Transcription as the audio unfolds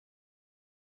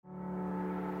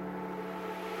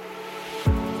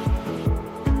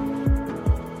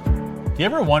Do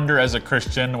you ever wonder as a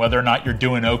Christian whether or not you're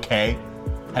doing okay?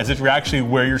 As if you're actually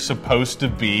where you're supposed to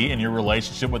be in your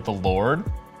relationship with the Lord?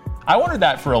 I wondered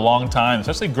that for a long time,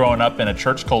 especially growing up in a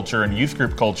church culture and youth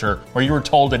group culture where you were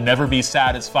told to never be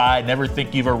satisfied, never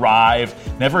think you've arrived,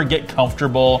 never get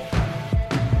comfortable.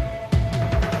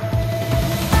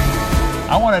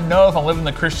 I want to know if I'm living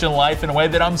the Christian life in a way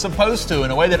that I'm supposed to,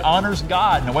 in a way that honors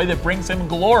God, in a way that brings Him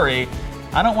glory.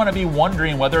 I don't want to be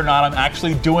wondering whether or not I'm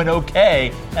actually doing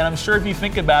okay, and I'm sure if you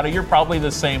think about it, you're probably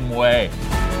the same way.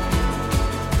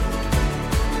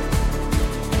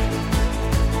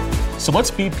 So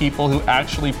let's be people who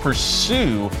actually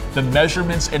pursue the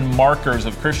measurements and markers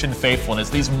of Christian faithfulness,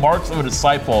 these marks of a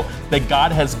disciple that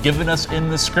God has given us in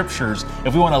the Scriptures,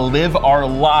 if we want to live our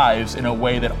lives in a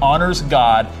way that honors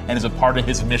God and is a part of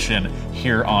His mission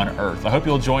here on earth. I hope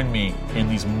you'll join me in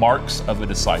these marks of a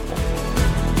disciple.